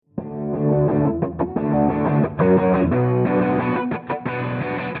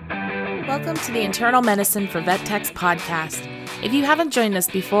to the Internal Medicine for Vet Techs podcast. If you haven't joined us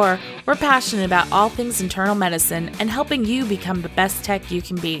before, we're passionate about all things internal medicine and helping you become the best tech you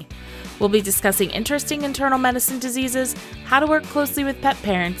can be. We'll be discussing interesting internal medicine diseases, how to work closely with pet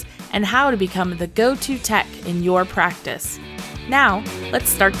parents, and how to become the go-to tech in your practice. Now, let's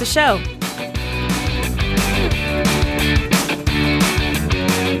start the show.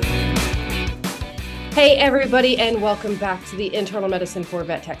 Hey everybody, and welcome back to the Internal Medicine for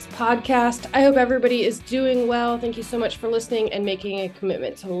Vet Techs podcast. I hope everybody is doing well. Thank you so much for listening and making a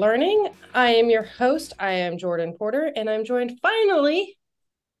commitment to learning. I am your host. I am Jordan Porter, and I'm joined finally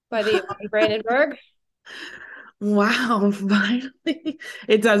by the Brandenburg. Wow, finally.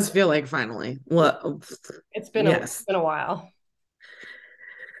 It does feel like finally. Well, it's been a while.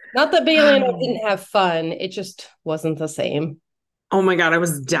 Not that Bailey and I didn't have fun. It just wasn't the same. Oh my God, I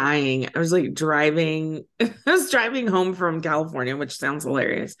was dying. I was like driving home from California, which sounds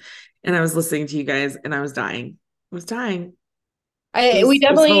hilarious. And I was listening to you guys and I was dying. I was dying. It was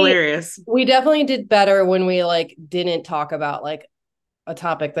hilarious. We definitely did better when we didn't talk about a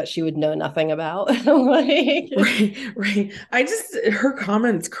topic that she would know nothing about. Right. Her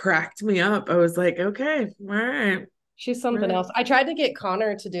comments cracked me up. I was like, okay, all right. She's something else. I tried to get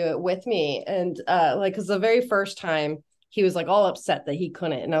Connor to do it with me. And because the very first time he was all upset that he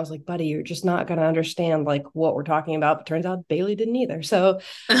couldn't. And I was like, buddy, you're just not going to understand what we're talking about. But turns out Bailey didn't either. So,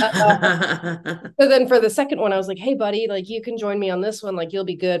 so then for the second one, I was like, hey buddy, you can join me on this one. You'll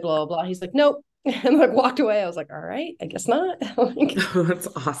be good, blah, blah, blah. He's like, nope. And walked away. I was like, all right, I guess not. That's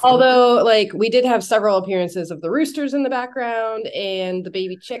awesome. Although we did have several appearances of the roosters in the background and the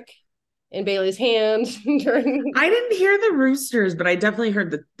baby chick in Bailey's hand during. I didn't hear the roosters, but I definitely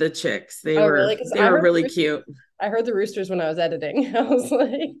heard the chicks. They were really cute. I heard the roosters when I was editing. I was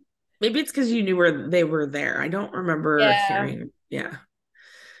like, maybe it's because you knew they were there. I don't remember hearing. Yeah.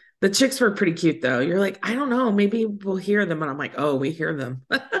 The chicks were pretty cute though. You're like, I don't know, maybe we'll hear them. And I'm like, oh, we hear them.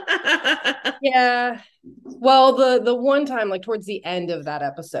 Yeah. Well, the one time, towards the end of that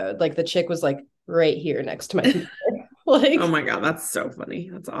episode, the chick was right here next to my computer. Oh my God, that's so funny.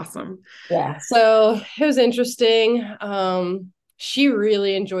 That's awesome. Yeah. So it was interesting. She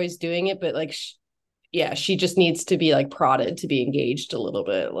really enjoys doing it, but she just needs to be prodded to be engaged a little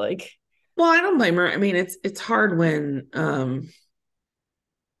bit. Well, I don't blame her. I mean, it's hard when I don't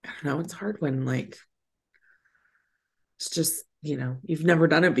know, it's hard when it's just, you've never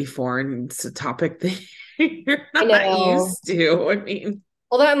done it before and it's a topic that you're not used to. I mean,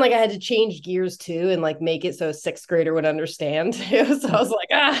 well, then I had to change gears too and make it so a sixth grader would understand too. So I was like,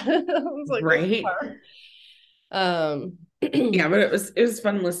 right. Yeah, but it was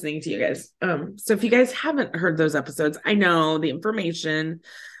fun listening to you guys. So if you guys haven't heard those episodes, I know the information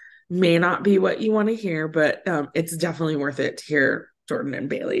may not be what you want to hear, but it's definitely worth it to hear Jordan and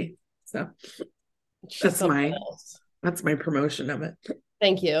Bailey. So that's my promotion of it.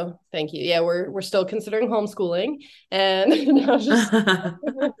 Thank you. Yeah, we're still considering homeschooling, and just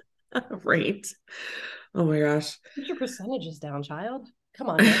right. Oh my gosh. Put your percentages down, child. Come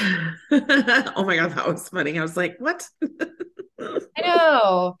on. Oh my God, that was funny. I was like, what? I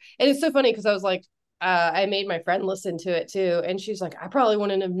know. And it's so funny because I was like, I made my friend listen to it too. And she's like, I probably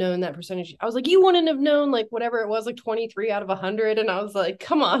wouldn't have known that percentage. I was like, you wouldn't have known whatever it was, 23 out of 100. And I was like,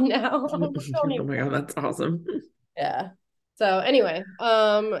 come on now. Oh my God, that's awesome. Yeah. So anyway,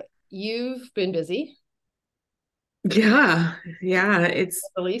 you've been busy. Yeah. It's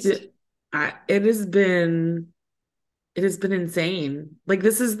at least it has been insane.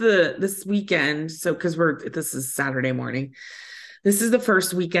 This weekend. So, this is Saturday morning. This is the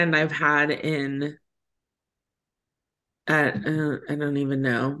first weekend I've had in, I don't even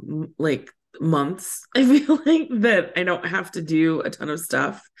know, months. I feel like that I don't have to do a ton of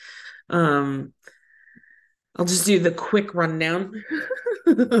stuff. I'll just do the quick rundown.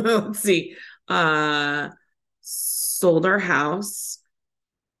 Let's see. Sold our house.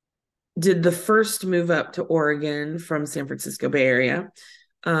 Did the first move up to Oregon from San Francisco Bay Area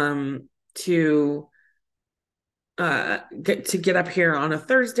to get up here on a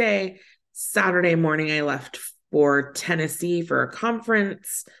Thursday. Saturday morning, I left for Tennessee for a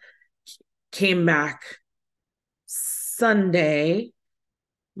conference. Came back Sunday.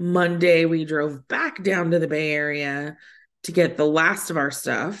 Monday, we drove back down to the Bay Area to get the last of our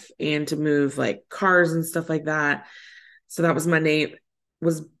stuff and to move cars and stuff like that. So that was Monday.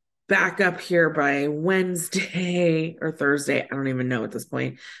 Was back up here by Wednesday or Thursday. I don't even know at this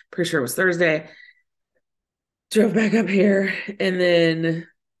point. Pretty sure it was Thursday. Drove back up here and then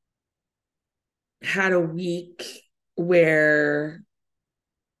had a week where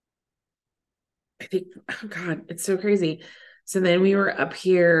I think, oh God, it's so crazy. So then we were up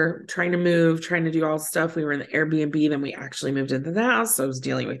here trying to move, trying to do all stuff. We were in the Airbnb. Then we actually moved into the house. So I was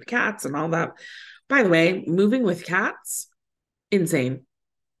dealing with cats and all that. By the way, moving with cats, insane.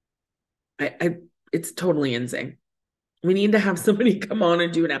 It's totally insane. We need to have somebody come on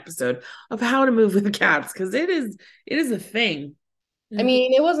and do an episode of how to move with cats because it is a thing. I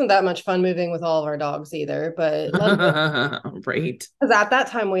mean, it wasn't that much fun moving with all of our dogs either, but right. Because at that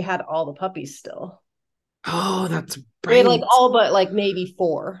time we had all the puppies still. Oh, that's We had like right. all but like maybe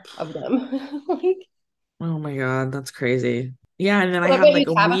 4 of them. Like, Oh my God, that's crazy. Yeah, and then I I had bet like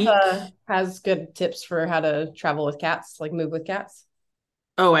you a week. Tabitha has good tips for how to travel with cats, like move with cats.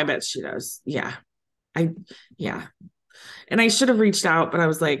 Oh, I bet she does. Yeah. I yeah. And I should have reached out, but I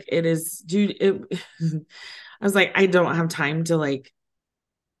was like, it is, dude, I was like, I don't have time to like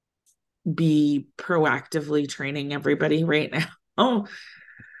be proactively training everybody right now. Oh,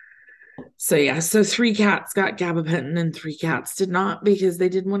 so yeah, so 3 cats got gabapentin and 3 cats did not because they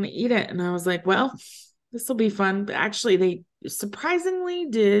didn't want to eat it. And I was like, well, this will be fun. But actually, they surprisingly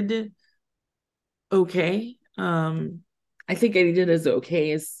did okay. I think I did as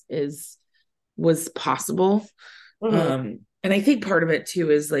okay as was possible. Mhm. And I think part of it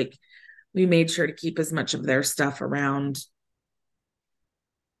too is like we made sure to keep as much of their stuff around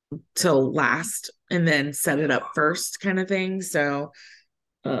till last and then set it up first kind of thing. So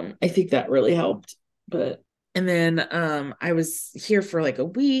I think that really helped. But and then I was here for like a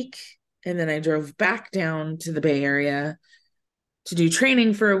week and then I drove back down to the Bay Area to do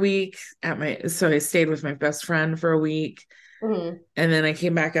training for a week at my so I stayed with my best friend for a week Mhm. and then I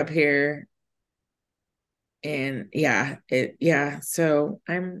came back up here and yeah so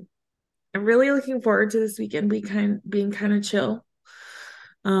I'm really looking forward to this weekend being kind of chill.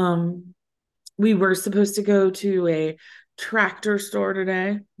 We were supposed to go to a tractor store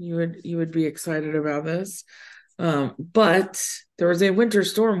today. You would be excited about this. But there was a winter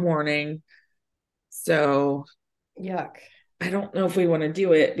storm warning. So Yuck. I don't know if we want to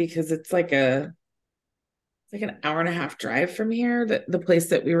do it because it's like an hour and a half drive from here, the place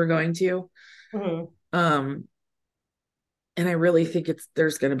that we were going to. Mhm. Um, and I really think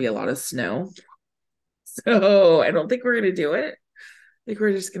there's gonna be a lot of snow. So I don't think we're gonna do it. I think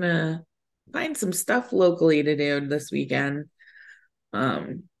we're just gonna find some stuff locally to do this weekend.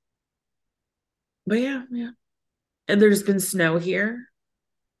 Um, but yeah. And there's been snow here.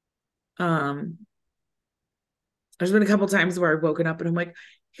 Um, there's been a couple times where I've woken up and I'm like,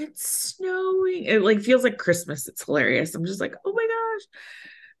 it's snowing. It like feels like Christmas. It's hilarious. I'm just like, oh my gosh.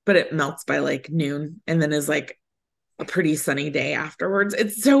 But it melts by like noon and then is like a pretty sunny day afterwards.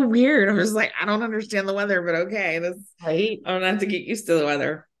 It's so weird. I'm just like, I don't understand the weather, but okay. Right. I'm gonna have to get used to the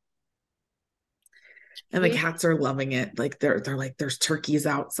weather. And the We cats are loving it. Like they're like there's turkeys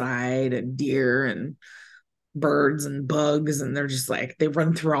outside and deer and birds and bugs, and they're just like they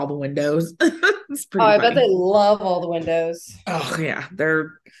run through all the windows. It's Oh, pretty I bet funny. they love all the windows. Oh yeah,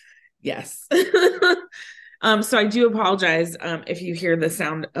 they're yes. So I do apologize if you hear the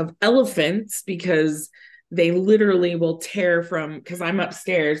sound of elephants because they literally will tear from because I'm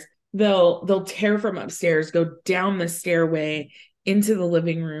upstairs. They'll tear from upstairs, go down the stairway into the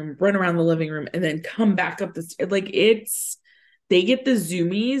living room, run around the living room, and then come back up the stairs. Like they get the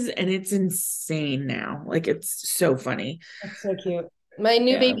zoomies and it's insane now. Like it's so funny. That's so cute. My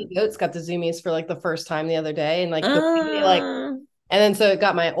new Yeah. baby goats got the zoomies for like the first time the other day, and like the way they like, Uh, and then so it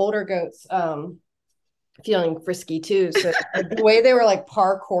got my older goats feeling frisky too. So like, the way they were like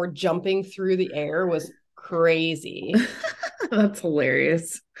parkour jumping through the air was crazy. that's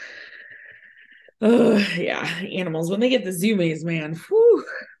hilarious. Oh, yeah. Animals, when they get the zoomies, man, whew,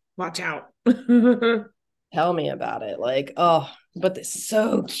 watch out. Tell me about it. Like, oh, but they're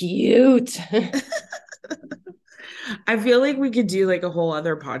so cute. I feel like we could do like a whole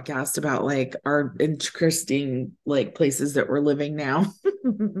other podcast about like our interesting like places that we're living now.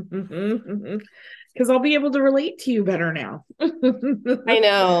 Because I'll be able to relate to you better now. I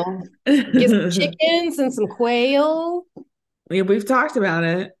know. Get some chickens and some quail. Yeah, we've talked about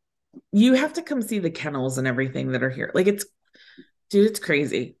it. You have to come see the kennels and everything that are here. Like dude, it's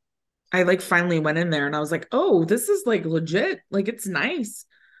crazy. I like finally went in there and I was like, oh, this is like legit. Like it's nice.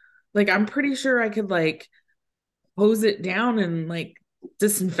 Like I'm pretty sure I could like hose it down and like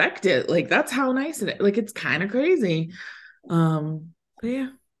disinfect it. Like that's how nice it is. Like it's kind of crazy. But yeah.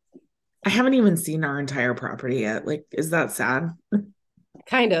 I haven't even seen our entire property yet. Like, is that sad?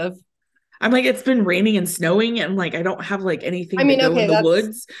 Kind of. I'm like, it's been raining and snowing, and like I don't have like I anything to mean, go in okay, the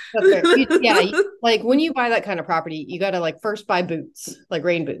woods. that's fair. Yeah, like when you buy that kind of property, you got to like first buy boots, like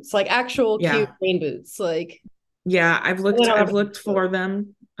rain boots, like actual cute Yeah. rain boots. Like Yeah, and then I'll have I've looked for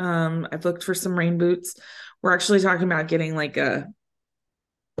them. I've looked for some rain boots. We're actually talking about getting like I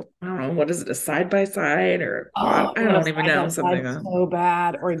don't know, what is it, a side by side or a quad? Oh, I I want a don't even side know, by something. side so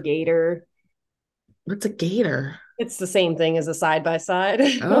bad, or a gator. What's a gator? It's the same thing as a side by side.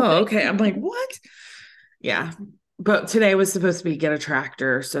 Oh, okay. I'm like, what? Yeah. But today was supposed to be get a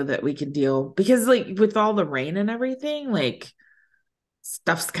tractor so that we could deal because like with all the rain and everything, like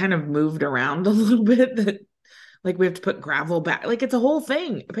stuff's kind of moved around a little bit that like we have to put gravel back. Like it's a whole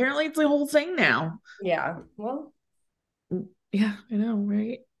thing. Apparently it's a whole thing now. Yeah. Well, Yeah, I know,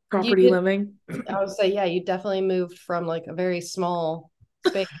 right? you Property did. living. I would say, yeah, you definitely moved from like a very small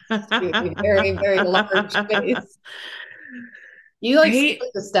space to a very, very large space. You like Right?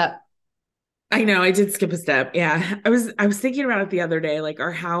 skipped a step. I know I did skip a step. Yeah. I was thinking about it the other day. Like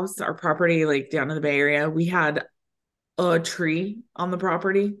our house, our property, like down in the Bay Area, we had a tree on the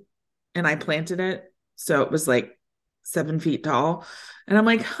property and I planted it. So it was like 7 feet tall. And I'm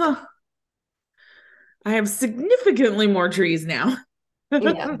like, huh, I have significantly more trees now.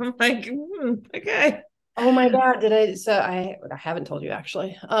 Yeah. I'm like, okay. Oh my God, did I? So I haven't told you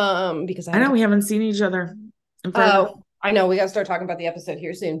actually, because I I know haven't. we haven't seen each other in forever. I know we got to start talking about the episode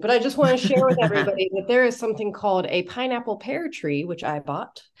here soon, but I just want to share with everybody that there is something called a pineapple pear tree, which I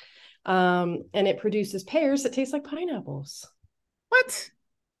bought, and it produces pears that taste like pineapples. What?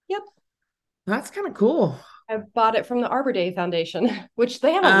 Yep. That's kind of cool. I bought it from the Arbor Day Foundation, which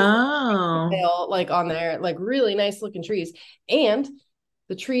they have a lot of Oh, sale, like on there, like really nice looking trees. And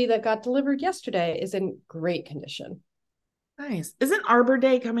the tree that got delivered yesterday is in great condition. nice. Isn't Arbor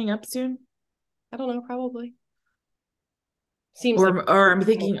Day coming up soon? I don't know, probably. Seems like, Or I'm I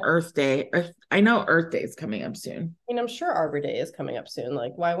thinking Earth Day. I know Earth Day is coming up soon. mean, I'm sure Arbor Day is coming up soon.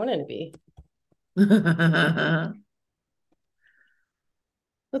 Like, why wouldn't it be? See,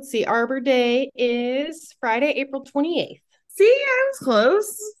 Let's see. Arbor Day is Friday, April 28th. I was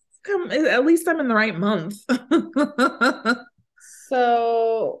close. Come, at least I'm in the right month.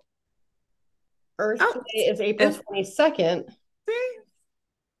 So Earth Oh, Day is April it's 22nd. see,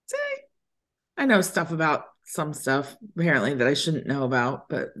 see. I know stuff about some stuff apparently that I shouldn't know about,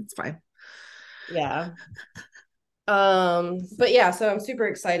 but it's fine. Yeah. But yeah, so I'm super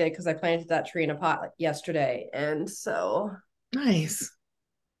excited because I planted that tree in a pot like yesterday. And so Nice.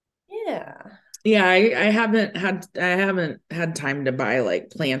 yeah. Yeah, I haven't had time to buy like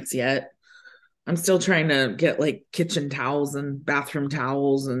plants yet. I'm still trying to get like kitchen towels and bathroom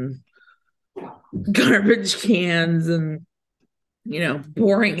towels and garbage cans and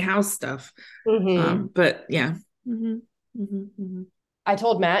boring house stuff. Mm-hmm. But yeah. hmm hmm I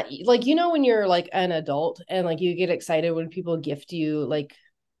told Matt, like, when you're like an adult and like you get excited when people gift you like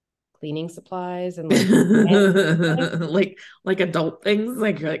cleaning supplies and like like adult things,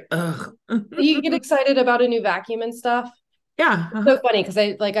 like you're like, ugh. you get excited about a new vacuum and stuff. Yeah. So funny because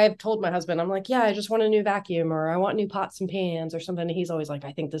I've told my husband, I'm like, yeah, I just want a new vacuum or I want new pots and pans or something. And he's always like,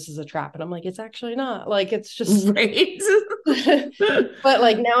 I think this is a trap. And I'm like, it's actually not. Like, it's just Right. but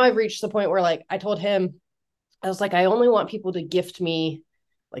like now I've reached the point where like I told him, I was like, I only want people to gift me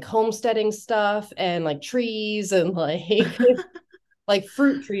like homesteading stuff and like trees and like like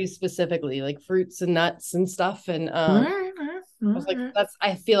fruit trees specifically, like fruits and nuts and stuff. And I was like,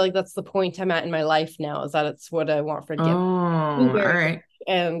 I feel like that's the point I'm at in my life now, is that it's what I want for a Oh, gift. all Blueberry right.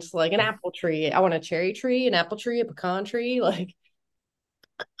 and like an apple tree. I want a cherry tree, an apple tree, a pecan tree. Like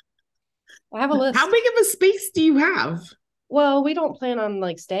I have a How list. big of a space do you have? Well, we don't plan on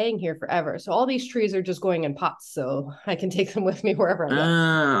like staying here forever. So all these trees are just going in pots. So I can take them with me wherever I go.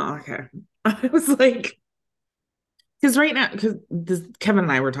 Oh, okay. I was like, because right now, because Kevin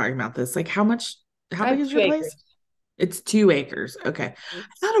and I were talking about this, like how I big have is two your place? acres. It's 2 acres. Okay. I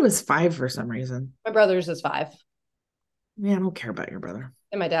thought it was 5 for some reason. My brother's is 5. Yeah, I don't care about your brother.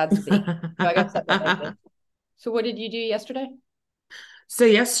 And my dad's is 8. So I got separate. So what did you do yesterday? So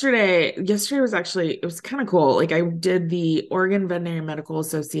yesterday it was kind of cool. Like I did the Oregon Veterinary Medical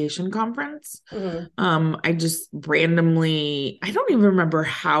Association conference. Mm-hmm. I just randomly, I don't even remember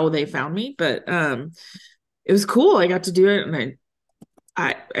how they found me, but it was cool. I got to do it and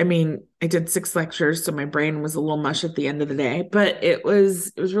I mean, I did 6 lectures, so my brain was a little mush at the end of the day, but it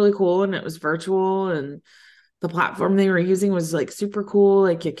was really cool and it was virtual and the platform they were using was like super cool.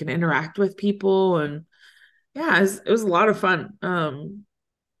 Like it can interact with people and yeah, it was a lot of fun.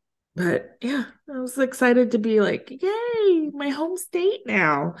 But yeah, I was excited to be like, yay, my home state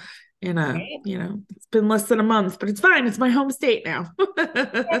now. And Right? it's been less than a month, but it's fine. It's my home state now.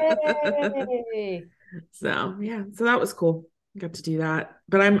 Yay. So yeah, so that was cool. Got to do that.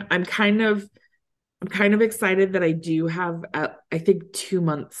 But I'm kind of excited that I do have I think 2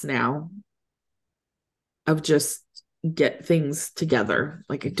 months now of just get things together.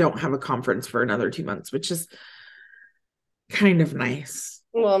 Like I don't have a conference for another 2 months, which is kind of nice.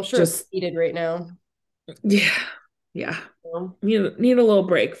 Well, I'm sure it's Just needed right now. yeah. Yeah. So, Need a little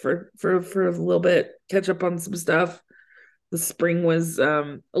break for a little bit, catch up on some stuff. The spring was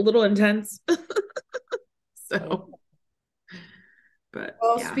a little intense. So, but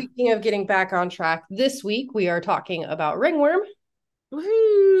well, yeah. speaking of getting back on track, this week we are talking about ringworm.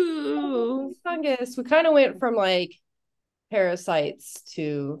 Woo! Fungus. We kind of went from like parasites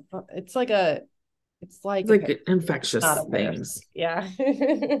to it's like a Like infectious not a parasite. things. Yeah.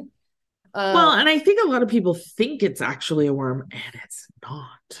 Well, and I think a lot of people think it's actually a worm and it's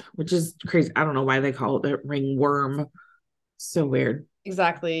not, which is crazy. I don't know why they call it that ringworm. So weird.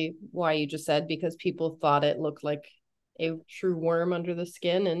 Exactly why you just said, because people thought it looked like a true worm under the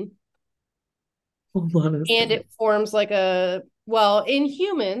skin, and it forms like in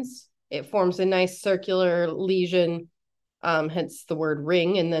humans it forms a nice circular lesion, hence the word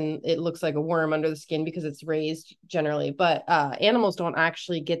ring, and then it looks like a worm under the skin because it's raised generally, but animals don't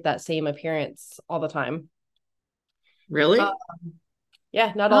actually get that same appearance all the time. Really?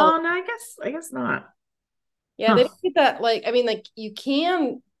 Yeah, not all. Oh no, I guess not. Yeah, they don't get that, like, I mean, like, you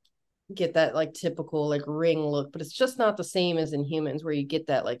can get that like typical like ring look, but it's just not the same as in humans where you get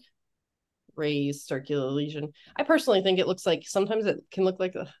that like raised circular lesion. I personally think it looks like sometimes it can look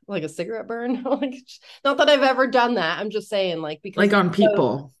like a cigarette burn. Like, not that I've ever done that. I'm just saying, like, because Like on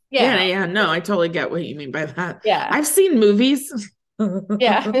people. yeah. Yeah. No, I totally get what you mean by that. Yeah. I've seen movies.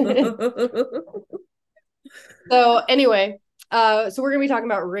 Yeah. So anyway, so we're gonna be talking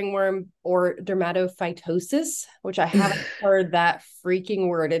about ringworm or dermatophytosis, which I haven't heard that freaking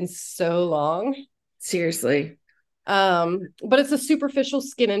word in so long. Seriously. But it's a superficial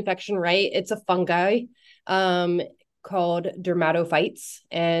skin infection, right? It's a fungi called dermatophytes.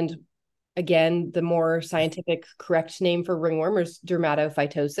 And again, the more scientific correct name for ringworm is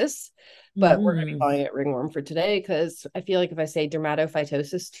dermatophytosis. But we're going to be calling it ringworm for today because I feel like if I say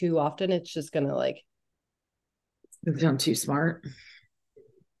dermatophytosis too often, it's just going to like sound too smart.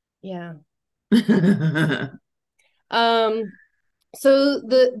 Yeah. So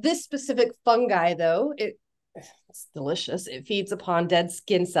this specific fungi, though, it's delicious. It feeds upon dead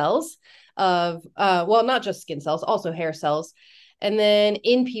skin cells of well, not just skin cells, also hair cells. And then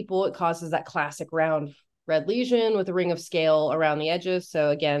in people, it causes that classic round red lesion with a ring of scale around the edges. So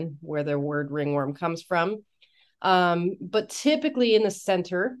again, where the word ringworm comes from. But typically in the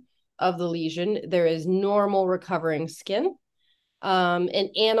center of the lesion, there is normal recovering skin. In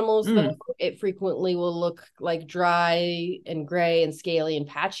animals, though, it frequently will look like dry and gray and scaly and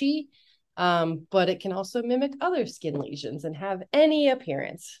patchy. But it can also mimic other skin lesions and have any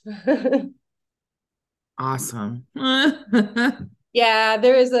appearance. Awesome. Yeah,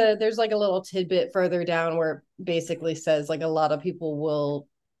 there's like a little tidbit further down where it basically says like a lot of people will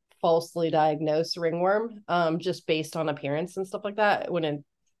falsely diagnose ringworm just based on appearance and stuff like that, when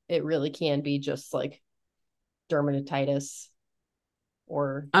it really can be just like dermatitis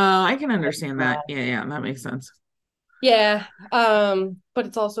or I can understand that. Yeah, that makes sense. yeah. But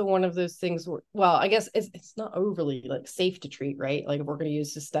it's also one of those things where, well, I guess it's not overly like safe to treat, right? Like if we're going to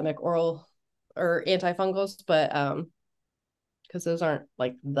use systemic oral or antifungals, but because those aren't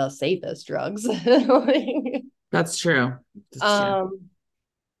like the safest drugs. Like, That's true.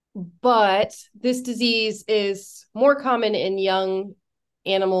 but this disease is more common in young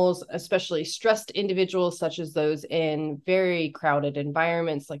animals, especially stressed individuals, such as those in very crowded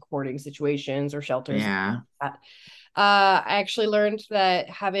environments like hoarding situations or shelters. Yeah. I actually learned that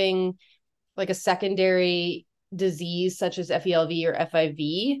having like a secondary disease such as FELV or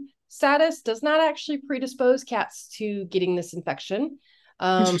FIV status does not actually predispose cats to getting this infection.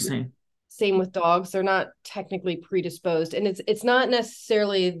 Interesting. Same with dogs; they're not technically predisposed, and it's not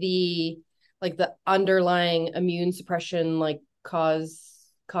necessarily the underlying immune suppression like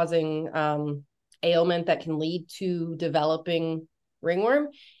causing ailment that can lead to developing ringworm.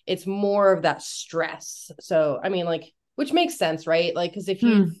 It's more of that stress. So I mean, like, which makes sense, right? Like, because if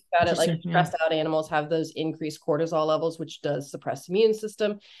you think about it, like stressed out animals have those increased cortisol levels, which does suppress the immune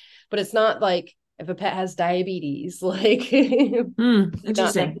system. But it's not like if a pet has diabetes, like not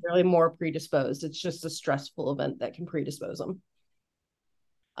necessarily more predisposed. It's just a stressful event that can predispose them.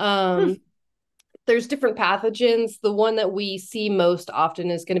 There's different pathogens. The one that we see most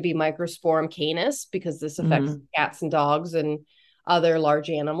often is going to be Microsporum canis, because this affects cats and dogs and other large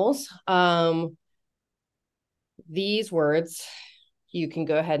animals. These words you can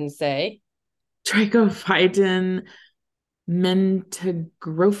go ahead and say. Trichophyton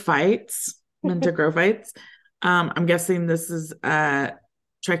mentagrophytes. I'm guessing this is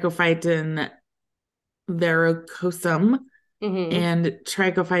Trichophyton varicosum Mm-hmm. and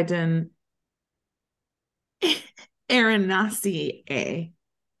Trichophyton erinaceae.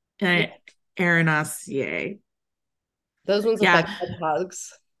 Yeah. Erinaceae. Those ones Yeah. affect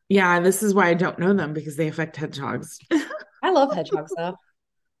hedgehogs. Yeah. This is why I don't know them, because they affect hedgehogs. I love hedgehogs though.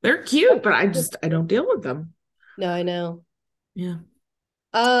 They're cute, but I don't deal with them. No, I know. Yeah.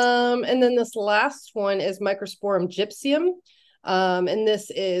 And then this last one is Microsporum gypsum. And this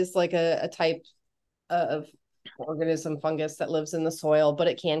is like a type of organism fungus that lives in the soil, but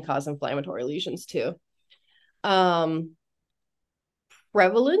it can cause inflammatory lesions too. Um,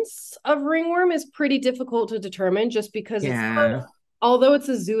 Prevalence of ringworm is pretty difficult to determine just because it's Yeah. although it's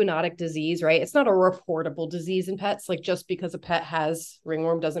a zoonotic disease, right? It's not a reportable disease in pets. Like just because a pet has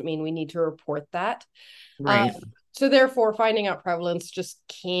ringworm doesn't mean we need to report that. Um, Right. so therefore, finding out prevalence just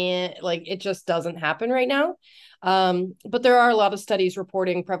can't, like, it just doesn't happen right now. But there are a lot of studies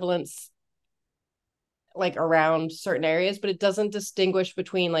reporting prevalence like around certain areas, but it doesn't distinguish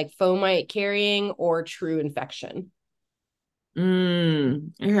between like fomite carrying or true infection. Okay.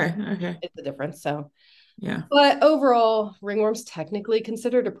 Okay. It's the difference. So Yeah. but overall, ringworm's technically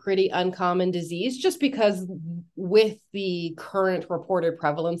considered a pretty uncommon disease just because with the current reported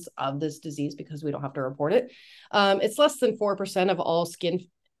prevalence of this disease, because we don't have to report it, it's less than 4% of all skin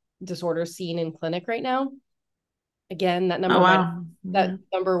disorders seen in clinic right now. Again, Oh, wow. that Yeah.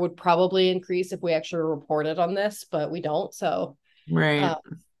 number would probably increase if we actually reported on this, but we don't. So, Right. uh,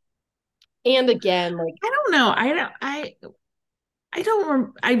 and again, like, I don't know. I don't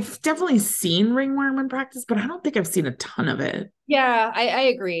I've definitely seen ringworm in practice, but I don't think I've seen a ton of it. yeah, I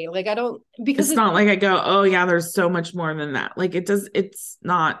agree. Like, I don't, because It's not like I go, oh yeah, there's so much more than that. Like it's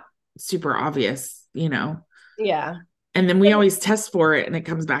not super obvious, you know. yeah. And then we always test for it and it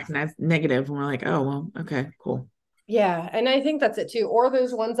comes back negative, and we're like, oh well, okay, cool. Yeah, and I think that's it too. Or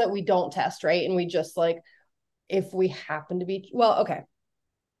those ones that we don't test, right? And we just like if we happen to be well, okay.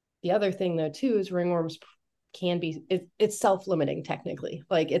 The other thing though too is ringworms can be it's self-limiting technically.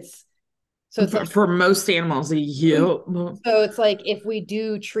 Like it's so it's like For most animals, you so it's like if we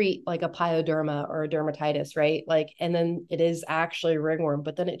do treat like a pyoderma or a dermatitis, right? Like and then it is actually ringworm,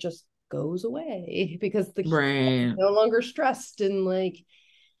 but then it just goes away because the right. no longer stressed and like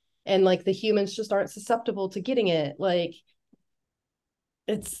the humans just aren't susceptible to getting it. Like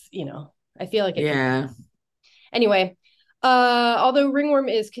it's, I feel like it can. Yeah. Anyway, although ringworm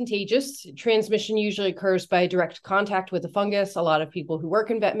is contagious, transmission usually occurs by direct contact with the fungus. A lot of people who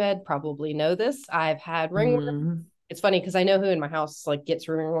work in vet med probably know this. I've had ringworm. Mm. It's funny because I know who in my house like gets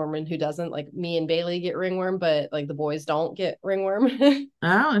ringworm and who doesn't. Like me and Bailey get ringworm, but like the boys don't get ringworm.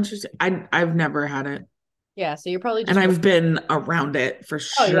 Oh, interesting. I've never had it. Yeah, so you're probably And just. I've been around it for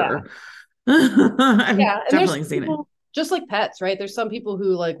Oh yeah, sure. I've yeah. And there's definitely seen it. people just like pets, right? There's some people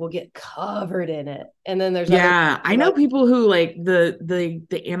who like will get covered in it, and then there's other Yeah, I who, know like people who like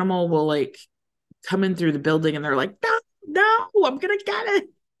the animal will like come in through the building and they're like, no, no, I'm gonna get it.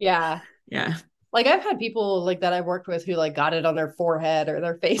 yeah. Yeah. Like I've had people like that I've worked with who like got it on their forehead or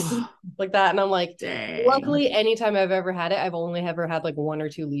their faces Oh, like that. And I'm like, dang. luckily, anytime I've ever had it, I've only ever had like one or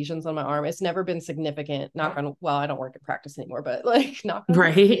two lesions on my arm. It's never been significant. Knock on, well, I don't work in practice anymore, but like knock on wood.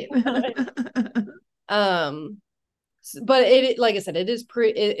 Right. um, but it, like I said,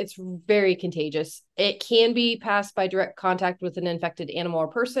 it's very contagious. It can be passed by direct contact with an infected animal or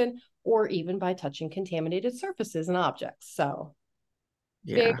person, or even by touching contaminated surfaces and objects. So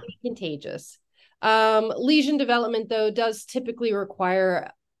very Yeah. contagious. Lesion development, though, does typically require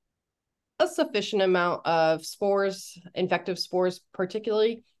a sufficient amount of spores, infective spores,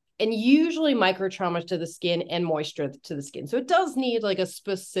 particularly, and usually microtrauma to the skin and moisture to the skin. So it does need like a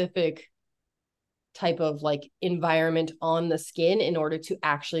specific type of like environment on the skin in order to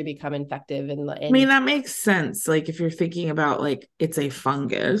actually become infective I mean, that makes sense. Like if you're thinking about like it's a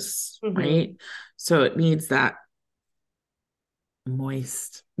fungus, right? So it needs that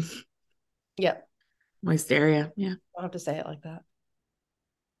moist, Yep. moist area. Yeah. I don't have to say it like that.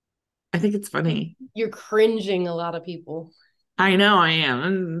 I think it's funny. You're cringing a lot of people. I know I am.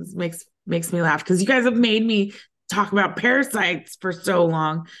 And it makes me laugh because you guys have made me talk about parasites for so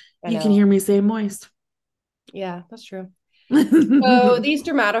long. I You can know. hear me say moist. Yeah, that's true. So these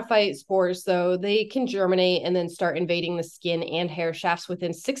dermatophyte spores, though, they can germinate and then start invading the skin and hair shafts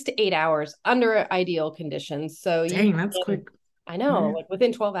within 6 to 8 hours under ideal conditions. So Dang, that's quick. I know, Yeah. like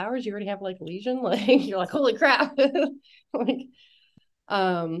within 12 hours, you already have like a lesion. Like you're like, holy crap. Like,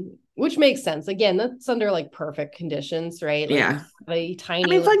 Which makes sense. Again, that's under like perfect conditions, right? Like Yeah. a I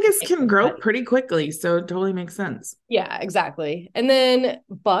tiny mean, fungus little can grow pretty quickly, so it totally makes sense. yeah, exactly. And then,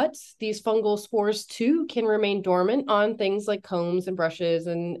 but these fungal spores too can remain dormant on things like combs and brushes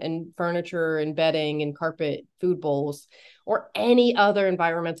and furniture and bedding and carpet, food bowls, or any other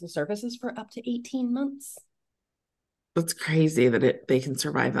environmental surfaces for up to 18 months. That's crazy that they can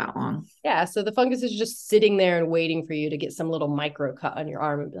survive that long. Yeah, so the fungus is just sitting there and waiting for you to get some little micro cut on your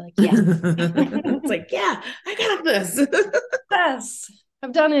arm and be like, yes, It's like, yeah, I got this. yes,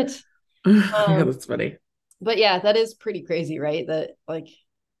 I've done it. Yeah, that's funny. But yeah, that is pretty crazy, right? That like,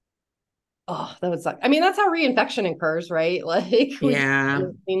 oh, that would suck. I mean, that's how reinfection occurs, right? Like we Yeah.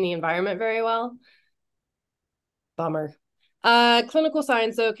 don't clean the environment very well. Bummer. Clinical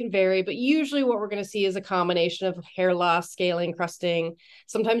signs though can vary, but usually what we're going to see is a combination of hair loss, scaling, crusting.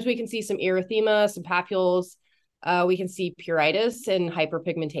 Sometimes we can see some erythema, some papules. We can see pruritus and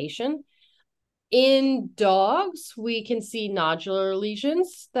hyperpigmentation. In dogs, we can see nodular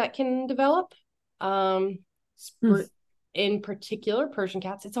lesions that can develop. Um, Hmm. in particular, Persian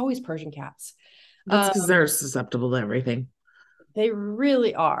cats. It's always Persian cats. That's because they're susceptible to everything. They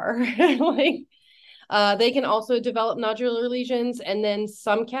really are. Like they can also develop nodular lesions, and then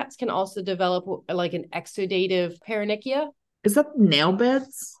some cats can also develop like an exudative paronychia. Is that nail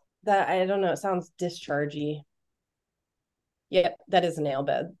beds? That I don't know. It sounds dischargey. Yep, that is a nail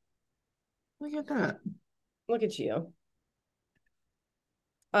bed. Look at that. Look at you.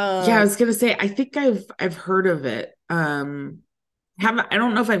 Yeah, I was gonna say, I think I've heard of it. Haven't I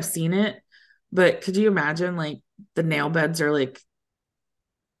don't know if I've seen it, but could you imagine like the nail beds are like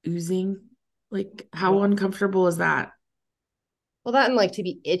oozing? Like how uncomfortable is that? Well, that and like to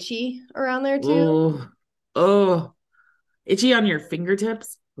be itchy around there too. Oh, oh, itchy on your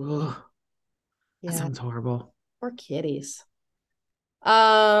fingertips. Oh, that Yeah, sounds horrible. or kitties.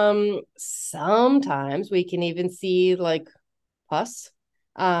 Sometimes we can even see like pus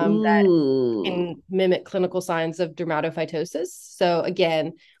that Ooh. can mimic clinical signs of dermatophytosis. So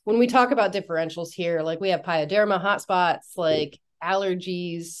again, when we talk about differentials here, like we have pyoderma hotspots, like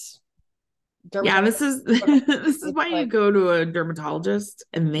allergies, Yeah, dermatitis. this is this is It's why you like go to a dermatologist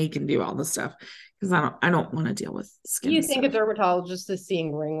and they can do all the stuff because I don't want to deal with skin you think a stuff. dermatologist is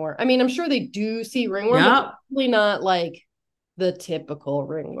seeing ringworm. I mean, I'm sure they do see ringworm, but Yep. probably not like the typical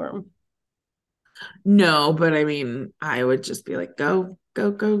ringworm. No, but I mean, I would just be like, go,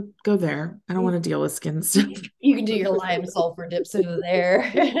 go, go, go there. I don't want to deal with skin stuff. You can do your lime sulfur dips into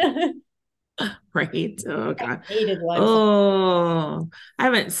there. Right? Oh I God. hated lime sulfur. Oh, I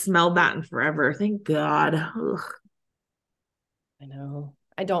haven't smelled that in forever. Thank God. Ugh. I know.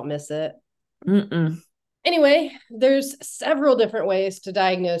 I don't miss it. Mm-mm. Anyway, there's several different ways to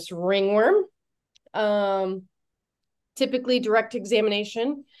diagnose ringworm. Um, Typically direct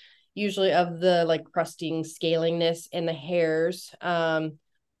examination, usually of the like crusting, scalingness in the hairs,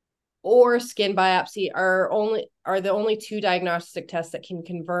 or skin biopsy are the only two diagnostic tests that can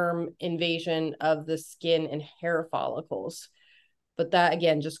confirm invasion of the skin and hair follicles. But that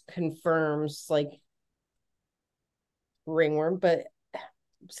again just confirms like ringworm, but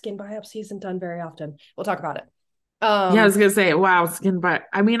skin biopsy isn't done very often. We'll talk about it. Yeah, I was gonna say, wow, skin but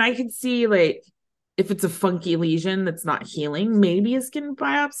I mean, I could see like if it's a funky lesion that's not healing, maybe a skin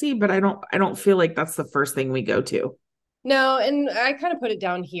biopsy, but I don't feel like that's the first thing we go to. No, and I kind of put it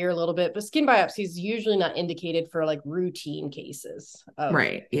down here a little bit, but skin biopsy is usually not indicated for like routine cases of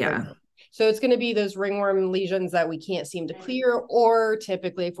Right. Yeah. ringworm. So it's going to be those ringworm lesions that we can't seem to clear, or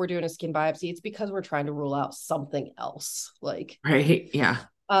typically if we're doing a skin biopsy, it's because we're trying to rule out something else. Like, Right. Yeah.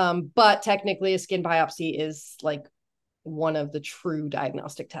 but technically a skin biopsy is like one of the true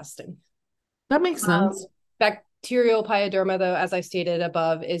diagnostic testing. That makes sense. Bacterial pyoderma, though, as I stated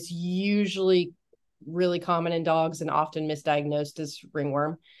above, is usually really common in dogs and often misdiagnosed as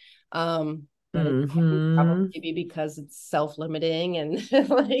ringworm. But it can Hmm. probably be because it's self-limiting and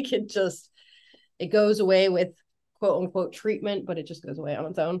like it goes away with quote unquote treatment, but it just goes away on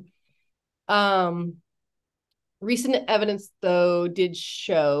its own. Recent evidence, though, did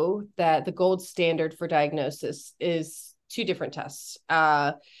show that the gold standard for diagnosis is two different tests.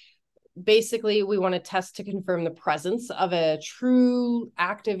 Basically, we want to test to confirm the presence of a true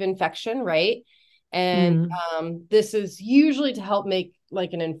active infection, right? And Mm. this is usually to help make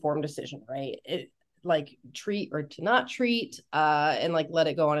like an informed decision, right? Like treat or to not treat, and like let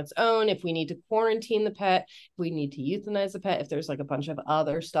it go on its own. If we need to quarantine the pet, if we need to euthanize the pet, if there's like a bunch of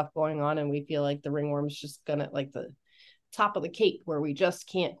other stuff going on and we feel like the ringworm is just gonna like the top of the cake where we just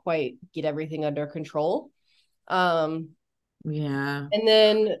can't quite get everything under control. Um, Yeah. And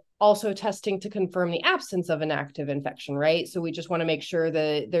then also testing to confirm the absence of an active infection, right? So we just want to make sure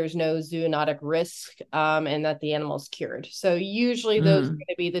that there's no zoonotic risk and that the animal's cured. So usually those are going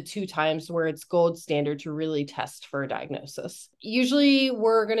to be the 2 times where it's gold standard to really test for a diagnosis. Usually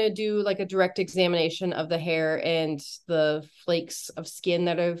we're going to do like a direct examination of the hair and the flakes of skin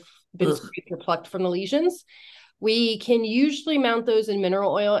that have been scraped or plucked from the lesions. We can usually mount those in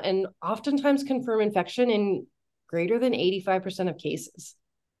mineral oil and oftentimes confirm infection in greater than 85% of cases,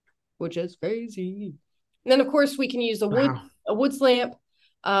 which is crazy. And then, of course, we can use a Woods lamp.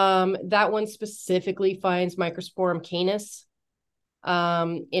 That one specifically finds Microsporum canis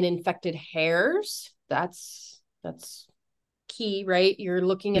in infected hairs. That's key, right? You're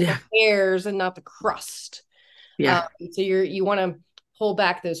looking at the hairs and not the crust. Yeah. So you want to pull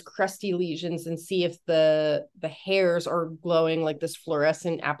back those crusty lesions and see if the hairs are glowing like this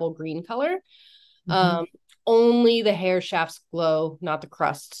fluorescent apple green color. Only the hair shafts glow, not the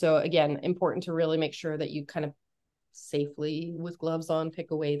crust. So again, important to really make sure that you kind of safely, with gloves on,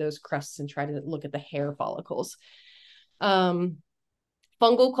 pick away those crusts and try to look at the hair follicles. Fungal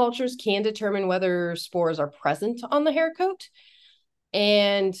cultures can determine whether spores are present on the hair coat.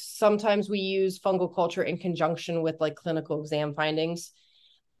 And sometimes we use fungal culture in conjunction with like clinical exam findings.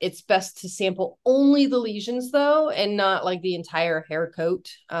 It's best to sample only the lesions though, and not like the entire hair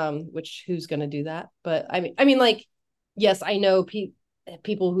coat, which who's going to do that? But I mean, like, yes, I know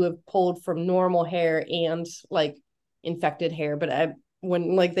people who have pulled from normal hair and like infected hair, but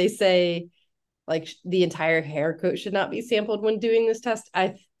when like they say like the entire hair coat should not be sampled when doing this test,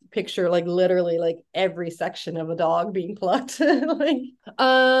 I picture like literally like every section of a dog being plucked. And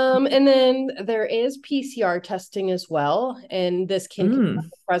then there is PCR testing as well, and this can confirm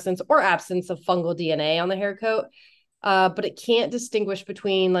the presence or absence of fungal DNA on the hair coat. But it can't distinguish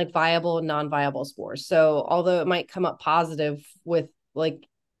between like viable and non-viable spores. So although it might come up positive with like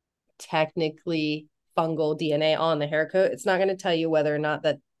technically fungal DNA on the hair coat, it's not going to tell you whether or not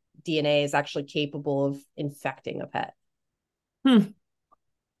that DNA is actually capable of infecting a pet.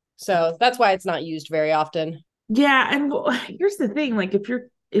 So that's why it's not used very often. Yeah, and here's the thing, like if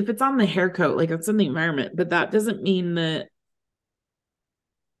it's on the hair coat, like it's in the environment, but that doesn't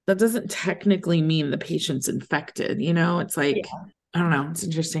technically mean the patient's infected, It's like, I don't know, it's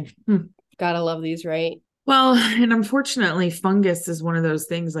interesting. Gotta love these, right? Well, and unfortunately, fungus is one of those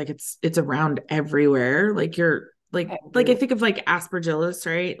things, like it's around everywhere. Like you're like I think of like aspergillus,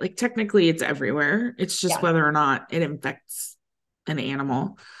 right? Like technically it's everywhere. It's just whether or not it infects an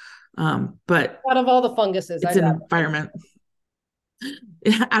animal. But out of all the funguses, it's an environment.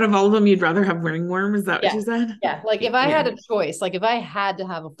 Out of all of them, you'd rather have ringworm. Is that what you said? Yeah. Like if I had a choice, like if I had to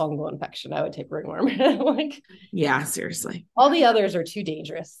have a fungal infection, I would take ringworm. Like, yeah, seriously. All the others are too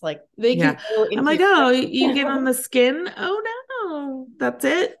dangerous. Like they can go into I'm like, oh, you get on the skin. Oh no, that's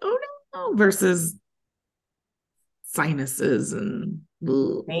it. Oh no, versus sinuses and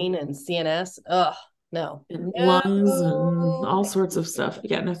brain and CNS. Ugh, no. And lungs and all sorts of stuff.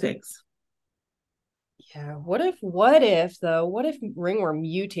 Yeah, no thanks. Yeah. What if ringworm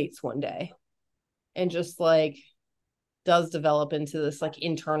mutates one day and just like does develop into this like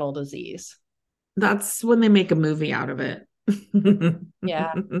internal disease? That's when they make a movie out of it.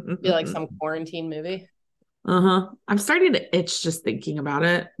 Yeah. Be like some quarantine movie. I'm starting to itch just thinking about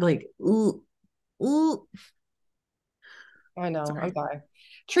it. Like, ooh. I know. Sorry. I'm sorry.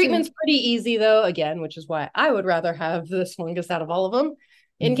 Treatment's pretty easy though, again, which is why I would rather have this fungus out of all of them.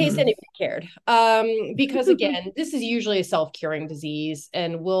 In case anybody cared. Because again, this is usually a self-curing disease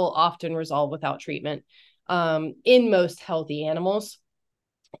and will often resolve without treatment in most healthy animals.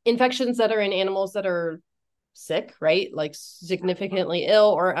 Infections that are in animals that are sick, right? Like significantly ill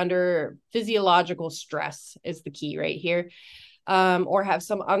or under physiological stress is the key right here. Or have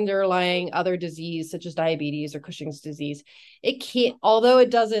some underlying other disease such as diabetes or Cushing's disease. It can't, although it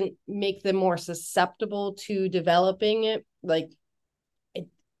doesn't make them more susceptible to developing it, like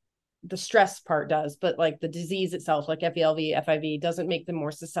the stress part does, but like the disease itself, like FELV, FIV, doesn't make them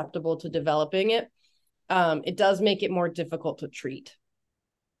more susceptible to developing it. It does make it more difficult to treat.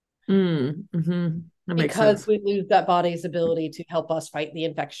 Because we lose that body's ability to help us fight the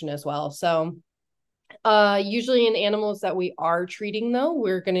infection as well. So usually in animals that we are treating though,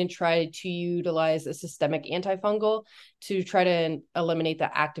 we're going to try to utilize a systemic antifungal to try to eliminate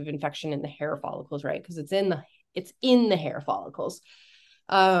the active infection in the hair follicles, right? Because it's in the hair follicles.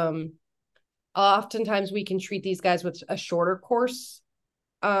 Oftentimes we can treat these guys with a shorter course,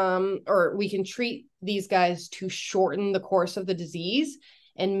 or we can treat these guys to shorten the course of the disease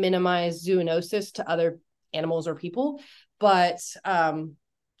and minimize zoonosis to other animals or people. But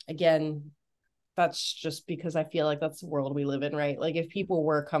again, that's just because I feel like that's the world we live in, right? Like if people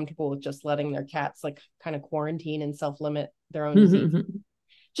were comfortable with just letting their cats like kind of quarantine and self-limit their own disease,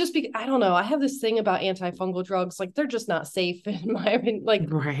 just because I don't know, I have this thing about antifungal drugs, like they're just not safe in my opinion, like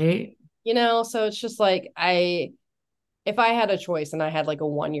Right. so it's just like if I had a choice and I had like a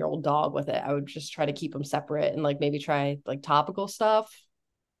 1-year-old dog with it, I would just try to keep them separate and like maybe try like topical stuff.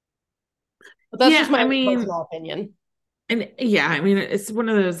 But that's Yeah, just my I mean, personal opinion. and yeah, I mean, it's one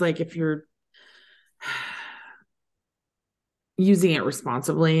of those like if you're using it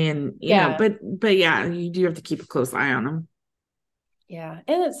responsibly and Yeah. but yeah, you do have to keep a close eye on them. Yeah.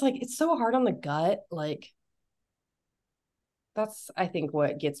 And it's like it's so hard on the gut. Like that's I think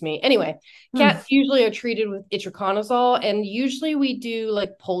what gets me. Anyway, cats usually are treated with itraconazole, and usually we do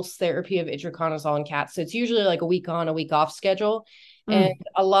like pulse therapy of itraconazole in cats. So it's usually like a week on, a week off schedule. And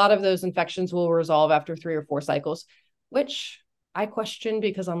a lot of those infections will resolve after 3 or 4 cycles, which I question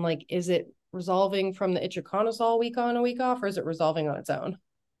because I'm like, is it resolving from the itraconazole week on, a week off, or is it resolving on its own?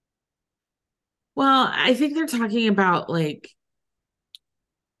 Well, I think they're talking about like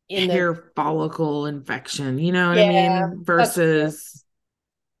In the hair follicle infection, you know what I Yeah, mean? that's true. Versus,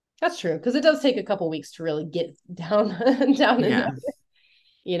 That's true because it does take a couple weeks to really get down down in yeah. there.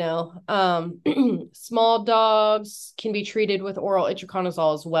 Small dogs can be treated with oral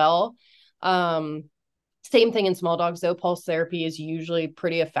itraconazole as well. Um, Same thing in small dogs, though. Pulse therapy is usually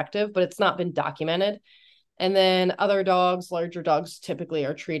pretty effective, but it's not been documented. And then other dogs, larger dogs, typically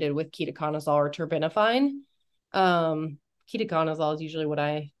are treated with ketoconazole or terbinafine. Um, Ketoconazole is usually what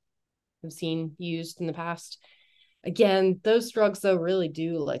I have seen used in the past. Again, those drugs though really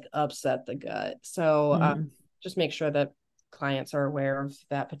do like upset the gut. So just make sure that clients are aware of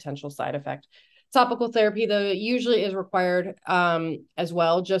that potential side effect. Topical therapy though usually is required as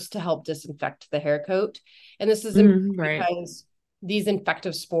well, just to help disinfect the hair coat. And this is important Right. because these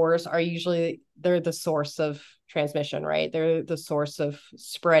infective spores are usually they're the source of transmission, right? They're the source of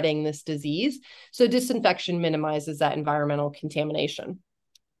spreading this disease. So disinfection minimizes that environmental contamination.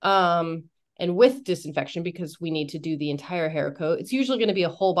 And with disinfection, because we need to do the entire hair coat, it's usually going to be a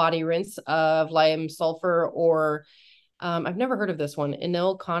whole body rinse of lime sulfur or I've never heard of this one,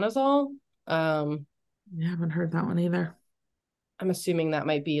 enilconazole. I haven't heard that one either. I'm assuming that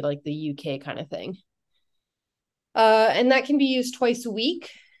might be like the UK kind of thing. And that can be used twice a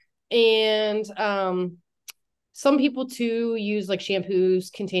week. And some people too use like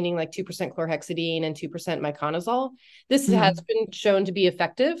shampoos containing like 2% chlorhexidine and 2% miconazole. This has been shown to be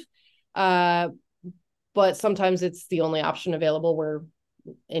effective. But sometimes it's the only option available where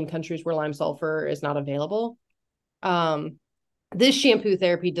in countries where lime sulfur is not available. This shampoo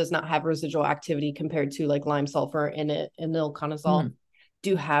therapy does not have residual activity compared to like lime sulfur and enilconazole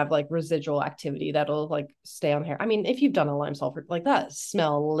do have like residual activity that'll like stay on hair. I mean, if you've done a lime sulfur, like that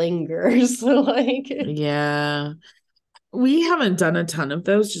smell lingers. Like Yeah. We haven't done a ton of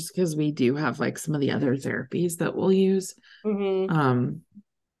those just because we do have like some of the other therapies that we'll use. Um,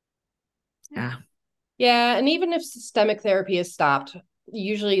 yeah. Yeah, and even if systemic therapy is stopped,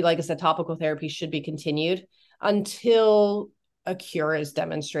 usually, like I said, topical therapy should be continued until a cure is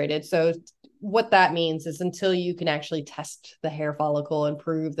demonstrated. So, what that means is until you can actually test the hair follicle and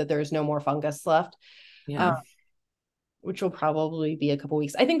prove that there's no more fungus left, Yeah. which will probably be a couple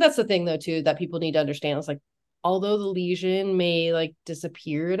weeks. I think that's the thing, though, too, that people need to understand. It's like, although the lesion may like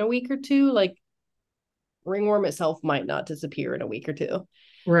disappear in a week or two, like ringworm itself might not disappear in a week or two.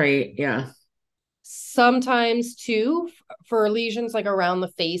 Right. Yeah. Sometimes too for lesions like around the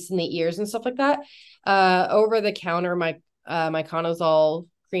face and the ears and stuff like that, over the counter miconazole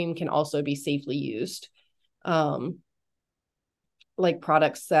cream can also be safely used. Like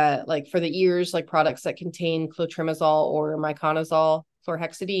products that like for the ears, like products that contain clotrimazole or miconazole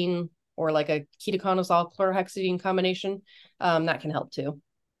chlorhexidine or like a ketoconazole chlorhexidine combination, that can help too.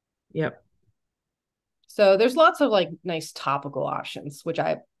 Yep. So there's lots of like nice topical options, which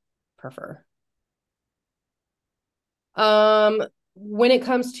I prefer. When it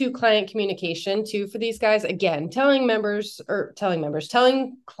comes to client communication too for these guys, again, telling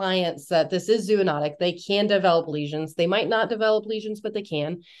clients that this is zoonotic, they can develop lesions. They might not develop lesions, but they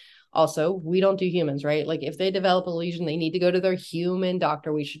can. Also, we don't do humans, right? Like if they develop a lesion, they need to go to their human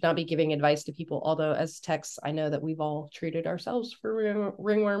doctor. We should not be giving advice to people. Although as techs, I know that we've all treated ourselves for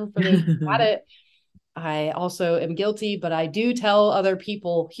ringworm for those who had it. I also am guilty, but I do tell other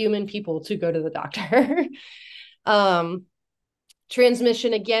people, human people, to go to the doctor.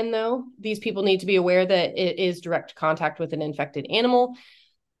 Transmission, again, though, these people need to be aware that it is direct contact with an infected animal,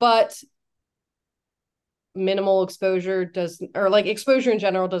 but minimal exposure exposure in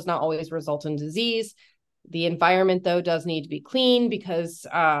general does not always result in disease. The environment, though, does need to be clean because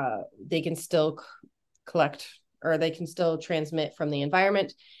they can still collect, or they can still transmit from the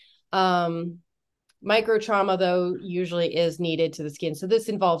environment. Micro trauma, though, usually is needed to the skin. So this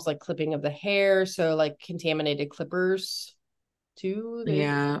involves like clipping of the hair. So like contaminated clippers too.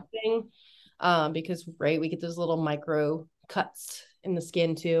 Yeah. Thing. Because, right, we get those little micro cuts in the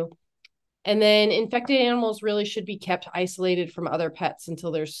skin too. And then infected animals really should be kept isolated from other pets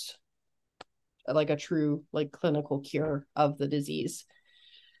until there's like a true like clinical cure of the disease.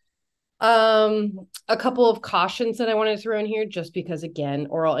 A couple of cautions that I wanted to throw in here, just because, again,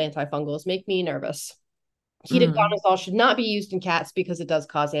 oral antifungals make me nervous. Ketoconazole should not be used in cats because it does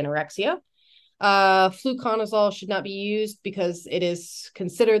cause anorexia. Fluconazole should not be used because it is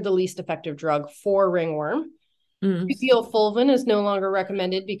considered the least effective drug for ringworm. Butyl is no longer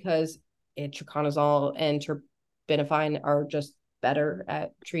recommended because itraconazole and terbinafine are just better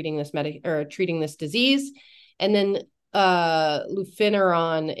at treating this disease. And then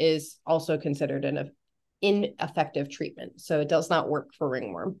lufenuron is also considered an ineffective treatment, so it does not work for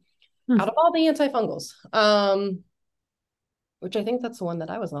ringworm out of all the antifungals, which I think that's the one that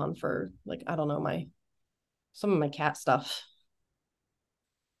I was on for, like, I don't know, some of my cat stuff.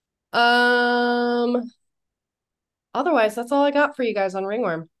 Otherwise, that's all I got for you guys on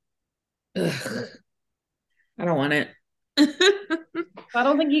ringworm. Ugh. I don't want it. I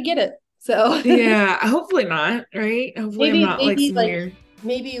don't think you get it. So yeah, hopefully not, right? Hopefully I'm not like some weird.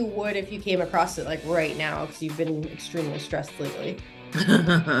 Maybe you would if you came across it like right now, because you've been extremely stressed lately.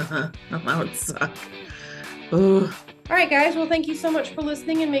 That would suck. Ugh. All right, guys. Well, thank you so much for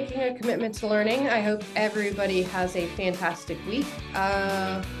listening and making a commitment to learning. I hope everybody has a fantastic week.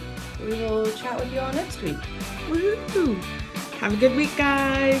 We will chat with you all next week. Woo-hoo. Have a good week,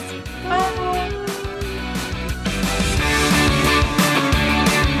 guys. Bye.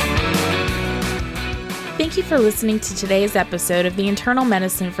 Thank you for listening to today's episode of the Internal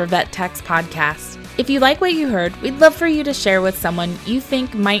Medicine for Vet Techs podcast. If you like what you heard, we'd love for you to share with someone you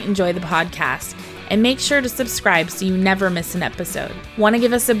think might enjoy the podcast. And make sure to subscribe so you never miss an episode. Want to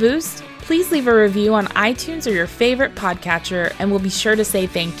give us a boost? Please leave a review on iTunes or your favorite podcatcher, and we'll be sure to say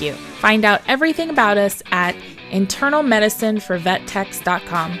thank you. Find out everything about us at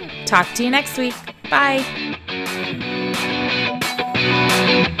internalmedicineforvettechs.com. Talk to you next week. Bye.